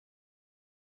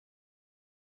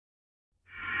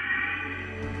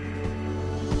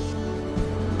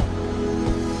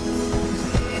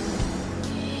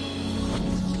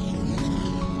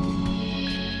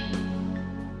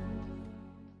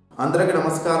అందరికీ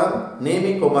నమస్కారం. నేను మీ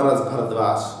కొమర్రాజ్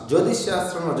భరద్వాజ్. జ్యోతిష్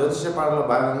శాస్త్రంలో జ్యోతిష పాఠంలో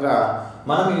భాగంగా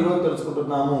మనం ఈరోజు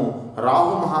తెలుసుకుంటున్నాము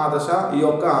రాహు మహాదశ ఈ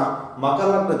యొక్క మకర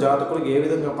లగ్న జాతకులకు ఏ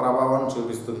విధంగా ప్రభావం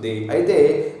చూపిస్తుంది. అయితే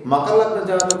మకర లగ్న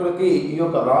జాతకులకి ఈ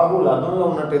యొక్క రాహు లగ్నంలో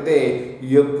ఉన్నట్టయితే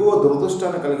ఎక్కువ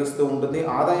దురదృష్టాన్ని కలిగిస్తూ ఉంటుంది.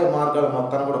 ఆదాయ మార్గాల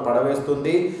మొత్తాన్ని కూడా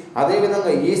పడవేస్తుంది.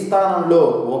 అదేవిధంగా ఈ స్థానంలో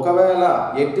ఒకవేళ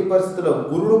ఎట్టి పరిస్థితుల్లో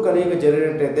గురుడు కలిగిక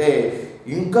జరిగినట్టయితే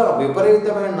ఇంకా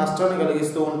విపరీతమైన నష్టాన్ని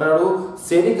కలిగిస్తూ ఉంటాడు.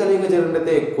 శని కలిగిక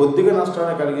జరిగినట్టయితే కొద్దిగా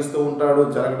నష్టాన్ని కలిగిస్తూ ఉంటాడు,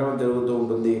 జరగడం జరుగుతూ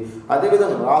ఉంటుంది.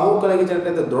 అదేవిధంగా రాహు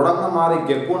కలిగించినట్టయితే దృఢంగా మారి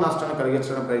ఎక్కువ నష్టాన్ని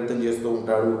కలిగించడానికి ప్రయత్నం చేస్తూ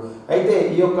ఉంటాడు. అయితే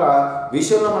ఈ యొక్క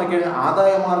విషయంలో మనకి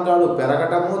ఆదాయ మార్గాలు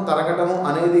పెరగటము తరగటము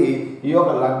అనేది ఈ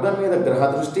యొక్క లగ్నం మీద గ్రహ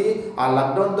దృష్టి, ఆ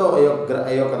లగ్నంతో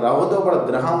ఈ యొక్క రాహుతో కూడా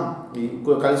గ్రహం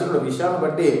కలిసిన విషయాన్ని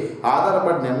బట్టి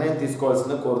ఆధారపడి నిర్ణయం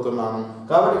తీసుకోవాల్సింది కోరుతున్నాను.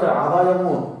 కాబట్టి ఇక్కడ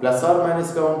ఆదాయము ప్లస్ ఆర్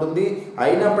మైనస్ గా ఉంటుంది.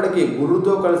 అయినప్పటికీ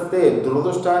గురువుతో కలిస్తే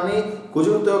దురదృష్టాన్ని,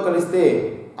 కుజుడితో కలిస్తే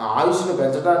ఆయుష్ను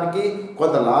పెంచడానికి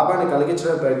కొంత లాభాన్ని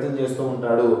కలిగించడానికి ప్రయత్నం చేస్తూ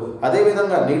ఉంటాడు.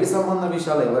 అదేవిధంగా నీటి సంబంధ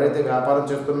విషయాలు ఎవరైతే వ్యాపారం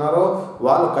చేస్తున్నారో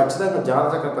వాళ్ళు ఖచ్చితంగా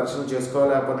జాతక పరిశీలన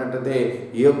చేసుకోలేకపోయినట్టయితే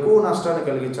ఎక్కువ నష్టాన్ని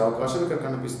కలిగించే అవకాశం ఇక్కడ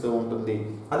కనిపిస్తూ ఉంటుంది.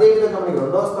 అదేవిధంగా మనకి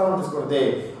రెండవ స్థానం తీసుకుంటే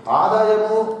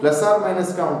ఆదాయము ప్లస్ ఆర్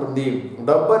మైనస్ గా ఉంటుంది.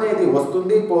 డబ్బు అనేది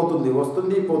వస్తుంది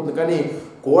పోతుంది కానీ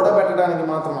కూడబెట్టడానికి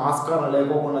మాత్రం ఆస్కారం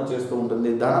లేకోకుండా చేస్తూ ఉంటుంది.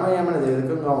 ధనమయం అనేది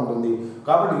అధికంగా ఉంటుంది.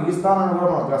 కాబట్టి ఈ స్థానాన్ని కూడా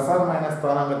మనం ప్లస్ ఆర్ మైనస్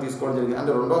స్థానంగా తీసుకోవడం జరిగింది.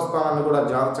 అంటే రెండో స్థానాన్ని కూడా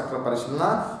జాతక చక్ర పరిశీలన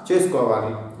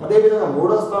చేసుకోవాలి. అదేవిధంగా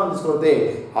మూడో స్థానం తీసుకుంటే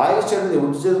ఆయుష్ అనేది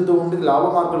వృద్ధి చెందుతూ ఉంటుంది, లాభ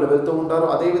మార్గంలో వెళ్తూ ఉంటారు.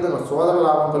 అదేవిధంగా సోదర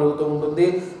లాభం కలుగుతూ ఉంటుంది.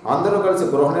 అందరూ కలిసి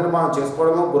గృహ నిర్మాణం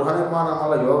చేసుకోవడము, గృహ నిర్మాణం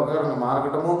వల్ల యోగకరంగా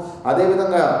మారటము,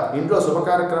 అదేవిధంగా ఇంట్లో శుభ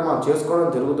కార్యక్రమాలు చేసుకోవడం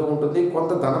జరుగుతూ ఉంటుంది.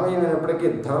 కొంత ధనమయమైనప్పటికీ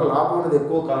ధర లాభం అనేది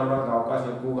ఎక్కువ కలగడానికి అవకాశం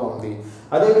ఎక్కువగా ఉంది.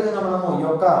 అదేవిధంగా మనము ఈ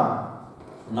యొక్క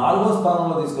నాలుగో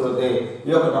స్థానంలో తీసుకెళ్తే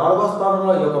ఈ యొక్క నాలుగో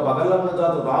స్థానంలో ఈ యొక్క మకర లగ్న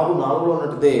జాతకులు రాహు నాలుగులో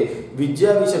ఉన్నట్టయితే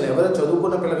విద్యా విషయాలు ఎవరైతే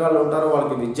చదువుకున్న పిల్లగాళ్ళు ఉంటారో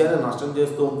వాళ్ళకి విద్యని నష్టం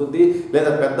చేస్తూ ఉంటుంది.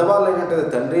 లేదా పెద్దవాళ్ళు అయినట్టయితే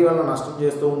తండ్రి వల్ల నష్టం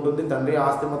చేస్తూ ఉంటుంది. తండ్రి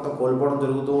ఆస్తి మొత్తం కోల్పోవడం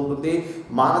జరుగుతూ ఉంటుంది.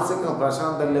 మానసికంగా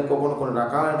ప్రశాంతత లేకపోకుండా కొన్ని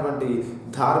రకాలైనటువంటి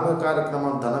ధార్మిక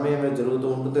కార్యక్రమం ధనమేమే జరుగుతూ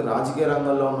ఉంటుంది. రాజకీయ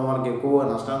రంగంలో ఉన్న వాళ్ళకి ఎక్కువ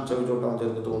నష్టాన్ని చవిచూడటం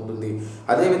జరుగుతూ ఉంటుంది.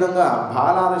 అదేవిధంగా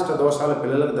బాలారిష్ట దోషాలు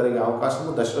పిల్లలకు జరిగే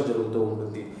అవకాశము దశలో జరుగుతూ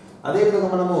ఉంటుంది. అదేవిధంగా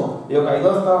మనము ఈ యొక్క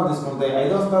ఐదవ స్థానం తీసుకుంటే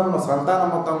ఐదవ స్థానంలో సంతానం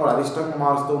మొత్తం కూడా అరిష్టంగా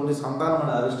మారుస్తూ ఉంది. సంతానం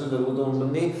అనేది అరిష్టం జరుగుతూ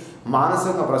ఉంటుంది.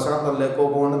 మానసికంగా ప్రశాంతం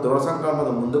లేకపోకుండా దృఢ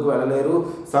సంకల్పంతో ముందుకు వెళ్ళలేరు.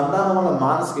 సంతానం వల్ల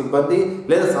మానసిక ఇబ్బంది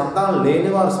లేదా సంతానం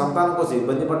లేని వారు సంతానం కోసం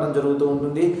ఇబ్బంది పడడం జరుగుతూ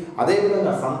ఉంటుంది.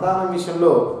 అదేవిధంగా సంతానం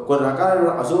విషయంలో కొన్ని రకాల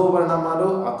అశుభ పరిణామాలు,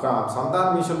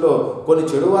 సంతానం విషయంలో కొన్ని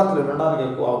చెడు వార్తలు వినడానికి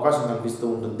ఎక్కువ అవకాశం కనిపిస్తూ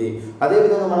ఉంటుంది.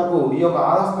 అదేవిధంగా మనకు ఈ యొక్క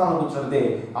ఆరో స్థానం కూర్చుంటే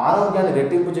ఆరోగ్యాన్ని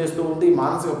రెట్టింపు చేస్తూ ఉంది.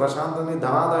 మానసిక ప్రశాంతాన్ని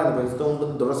ధనాదాయాన్ని పెంచుతూ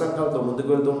ఉంటుంది. దృఢ సంకల్పంతో ముందుకు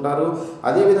వెళ్తూ ఉంటారు.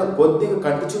 అదేవిధంగా కొద్దిగా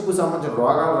కంటి చూపు సంబంధించిన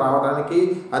రోగాలు రావడానికి,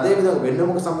 అదేవిధంగా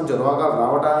వెన్నెముక సంబంధించిన రోగాలు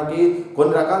రావడానికి,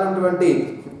 కొన్ని రకాలైనటువంటి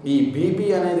ఈ బీపీ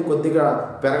అనేది కొద్దిగా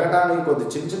పెరగడానికి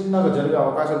చిన్నగా జరిగే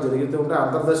అవకాశాలు జరుగుతూ ఉంటాయి.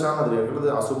 అంతర్దశ అన్నది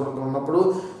ఎక్కడ అశుభ్రత ఉన్నప్పుడు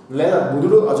లేదా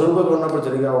బుధుడు అశుభ్రత ఉన్నప్పుడు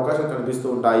జరిగే అవకాశాలు కనిపిస్తూ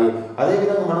ఉంటాయి.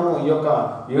 అదేవిధంగా మనము ఈ యొక్క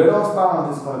ఏడవ స్థానం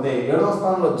తీసుకుంటే ఏడవ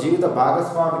స్థానంలో జీవిత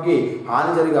భాగస్వామికి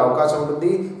హాని జరిగే అవకాశం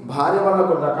ఉంటుంది. భార్య వల్ల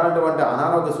కొన్ని రకాలైనటువంటి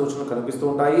అనారోగ్య సూచనలు కనిపిస్తూ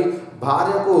ఉంటాయి.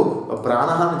 భార్యకు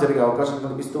ప్రాణహాని జరిగే అవకాశం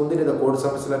కనిపిస్తుంది. లేదా కోర్టు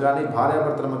సమస్యలు కానీ,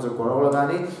 భార్యాభర్తల మధ్య గొడవలు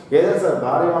కానీ, ఏదైనా సరే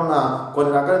భార్య వలన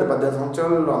కొన్ని రకాల 18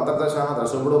 సంవత్సరాలలో అంతర్దశ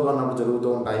అశుభుడుగా ఉన్నప్పుడు జరుగుతూ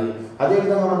ఉంటాయి.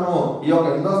 అదేవిధంగా మనము ఈ యొక్క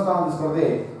ఎనిమిదవ స్థానం తీసుకుంటే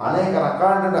అనేక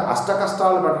రకాలైన అష్ట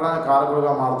కష్టాలు పెట్టడానికి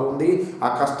కారకులుగా మారుతుంది. ఆ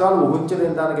కష్టాలు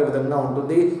ఊహించలేని దానికి విధంగా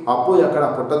ఉంటుంది. అప్పు ఎక్కడ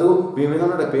పుట్టదు. మీ మీద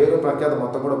ఉన్న పేరు ప్రఖ్యాత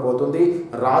మొత్తం కూడా పోతుంది.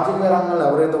 రాజకీయ రంగంలో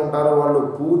ఎవరైతే ఉంటారో వాళ్ళు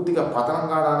పూర్తిగా పతనం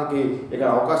కావడానికి ఇక్కడ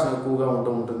అవకాశం ఎక్కువగా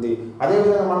ఉంటూ ఉంటుంది.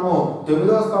 అదేవిధంగా మనము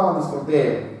 9వ స్థానం తీసుకుంటే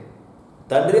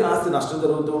తండ్రి ఆస్తి నష్టం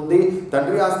జరుగుతూ ఉంది.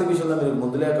 తండ్రి ఆస్తి విషయంలో మీరు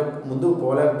ముందుకు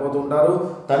పోలేకపోతుంటారు.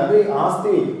 తండ్రి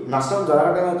ఆస్తి నష్టం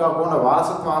జరగడమే కాకుండా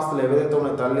వారసత్వ ఆస్తులు ఏవైతే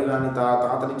ఉన్నాయో తల్లి కానీ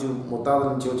తాత నుంచి ముత్తాత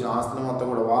నుంచి వచ్చిన ఆస్తులు మొత్తం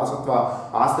కూడా వారసత్వ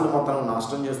ఆస్తుల మొత్తం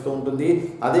నష్టం చేస్తూ ఉంటుంది.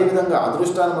 అదేవిధంగా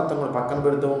అదృష్టాన్ని మొత్తం కూడా పక్కన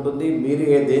పెడుతూ ఉంటుంది. మీరు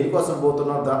దేనికోసం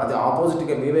పోతున్నారో అది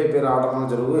ఆపోజిట్గా మీ వైపే రావడం వల్ల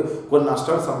జరుగు కొన్ని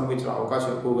నష్టాలు సంభవించిన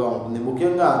అవకాశం ఎక్కువగా ఉంటుంది.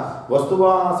 ముఖ్యంగా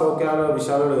వస్తువాహన సౌకర్యాల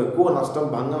విషయాలలో ఎక్కువ నష్టం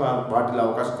భంగం వాటిలో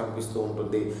అవకాశం కనిపిస్తూ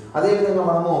ఉంటుంది. అదేవిధంగా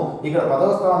మనము ఇక్కడ 10వ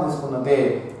స్థానం తీసుకున్నట్టే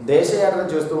దేశయాత్ర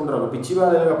చేస్తూ ఉంటారు.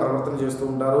 పిచ్చివాళ్ళగా ప్రవర్తన చేస్తూ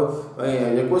ఉంటారు.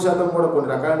 ఎక్కువ శాతం కూడా కొన్ని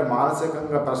రకాలైన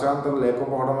మానసికంగా ప్రశాంతత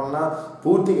లేకపోవడం వలన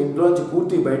పూర్తిగా ఇంట్లోంచి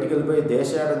పూర్తిగా బయటికి వెళ్ళిపోయి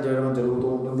దేశయాత్ర చేయడం జరుగుతూ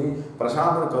ఉంటుంది.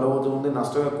 ప్రశాంతత కరువుతూ ఉంది,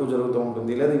 నష్టం ఎక్కువ జరుగుతూ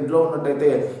ఉంటుంది. లేదా ఇంట్లో ఉన్నట్టయితే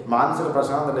మానసిక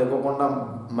ప్రశాంతత లేకోకుండా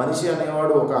మనిషి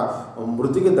అనేవాడు ఒక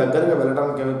మృతికి దగ్గరగా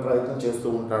వెళ్ళడానికి ప్రయత్నం చేస్తూ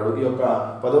ఉంటాడు ఈ యొక్క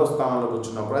 10వ స్థానంలో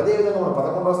కూర్చున్నప్పుడు. అదేవిధంగా మనం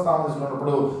 11వ స్థానం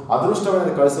తీసుకున్నప్పుడు అదృష్టం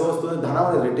అనేది కలిసి వస్తుంది. ధనం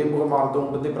అనేది రెట్టింపుగా మారుతూ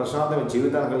ఉంటుంది. ప్రశాంతమైన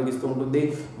జీవితాన్ని కలిగిస్తూ ఉంటుంది.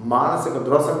 మానసిక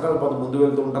దృఢ సంకల్పంతో ముందు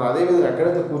వెళ్తూ ఉంటారు. అదేవిధంగా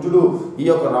ఎక్కడైతే కుజుడు ఈ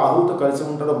యొక్క రాహువుతో కలిసి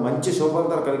ఉంటాడో మంచి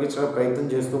శుభఫలితాలు కలిగించడానికి ప్రయత్నం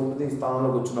చేస్తూ ఉంటుంది ఈ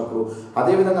స్థానంలోకి వచ్చినప్పుడు.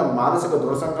 అదేవిధంగా మానసిక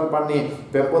దృఢ సంకల్పాన్ని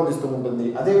పెంపొందిస్తూ ఉంటుంది.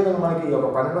 అదేవిధంగా మనకి ఈ యొక్క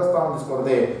 12వ స్థానం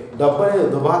తీసుకుంటే డబ్బు అనేది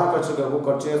దుబారా ఖర్చు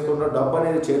చేస్తుంటారు. డబ్బు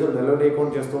అనేది చేతులు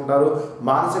నిలవలేకుండా చేస్తుంటారు.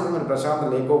 మానసికమైన ప్రశాంతత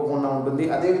లేకోకుండా ఉంటుంది.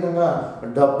 అదేవిధంగా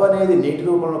డబ్బు అనేది నీటి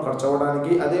రూపంలో ఖర్చు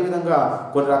అవ్వడానికి, అదేవిధంగా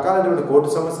కొన్ని రకాలైనటువంటి కోర్టు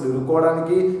సమస్యలు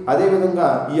ఎదుర్కోవడానికి, అదేవిధంగా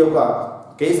ఈ యొక్క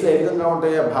కేసులు ఏ విధంగా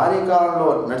ఉంటాయో భారీ కాలంలో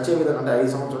నడిచే విధంగా అంటే 5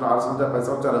 సంవత్సరాలు 6 సంవత్సరాలు 10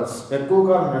 సంవత్సరాలు ఎక్కువ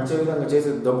కాలం నడిచే విధంగా చేసి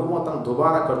డబ్బు మొత్తం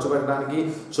దుబారా ఖర్చు పెట్టడానికి,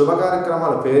 శుభ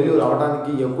కార్యక్రమాలు ఫెయిల్యూర్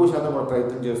అవడానికి ఎక్కువ శాతం కూడా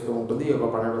ప్రయత్నం చేస్తూ ఉంటుంది ఈ యొక్క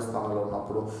 12వ స్థానంలో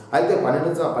ఉన్నప్పుడు. అయితే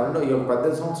 12 ఈ యొక్క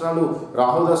 18 సంవత్సరాలు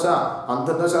రాహుదశ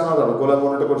అంతర్దశ అనేది అనుకూలంగా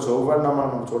ఉన్నట్టు కూడా శుభపడినా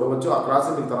మనం చూడవచ్చు. ఆ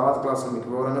క్లాసులు మీకు తర్వాత క్లాసులు మీకు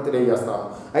వివరంగా తెలియజేస్తాను.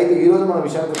 అయితే ఈరోజు మన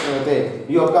విషయానికి వచ్చినట్లయితే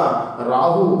ఈ యొక్క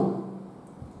రాహు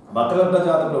మకర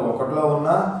జాతకులు 1లో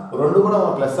ఉన్నా, 2 కూడా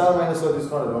మనం ప్లస్ ఆర్ మైనస్ లో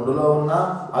తీసుకోండి. 2లో ఉన్నా,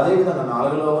 అదేవిధంగా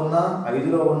 4లో ఉన్నా,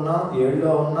 5లో ఉన్నా,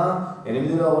 7లో ఉన్నా,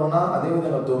 8లో ఉన్నా,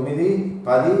 అదేవిధంగా 9,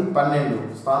 10, 12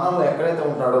 స్థానంలో ఎక్కడైతే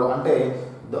ఉంటాడో అంటే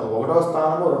 1వ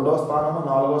స్థానము, 2వ స్థానము,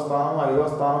 4వ స్థానము, 5వ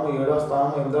స్థానము, 7వ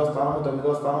స్థానము, 8వ స్థానము,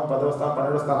 9వ స్థానం, 10వ స్థానం,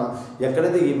 12వ స్థానం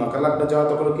ఎక్కడైతే ఈ మకర లగ్న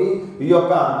జాతకులకి ఈ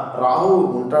యొక్క రాహువు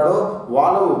ఉంటాడో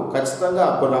వాళ్ళు ఖచ్చితంగా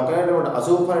కొన్ని రకాలైనటువంటి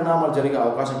అశుభ పరిణామాలు జరిగే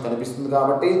అవకాశం కనిపిస్తుంది.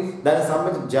 కాబట్టి దానికి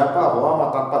సంబంధించిన జప హోమ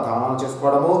తప్ప దానాలు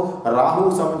చేసుకోవడము,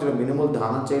 రాహువుకు సంబంధించిన మినుములు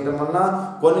దానం చేయడం వల్ల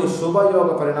కొన్ని శుభయోగ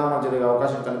పరిణామాలు జరిగే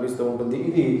అవకాశం కనిపిస్తూ ఉంటుంది.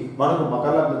 ఇది మనకు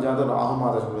మకర లగ్న జాతకుల రాహు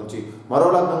మహాదశ గురించి.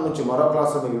 మరో లగ్నం నుంచి మరో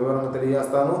క్లాస్ మీకు వివరంగా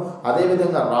తెలియజేస్తాను.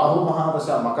 అదేవిధంగా రాహు మహాదశ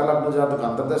మకర లగ్న జాతకు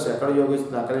అంతర్దశ ఎక్కడ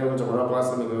యోగిస్తుంది, అక్కడ యోగించి మరో క్లాస్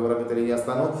మీకు వివరంగా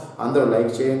తెలియజేస్తాను. అందరూ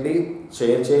లైక్ చేయండి,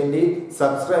 షేర్ చేయండి,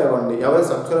 సబ్స్క్రైబ్ అవ్వండి. ఎవరు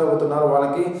సబ్స్క్రైబ్ అవుతున్నారో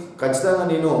వాళ్ళకి ఖచ్చితంగా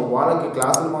నేను వాళ్ళకి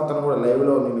క్లాసులు మొత్తం కూడా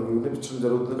లైవ్లో నేను వినిపించడం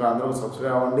జరుగుతుంది. అందరూ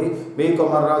సబ్స్క్రైబ్ అవ్వండి. మీ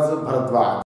కొమర్రాజు భరద్వాజ్.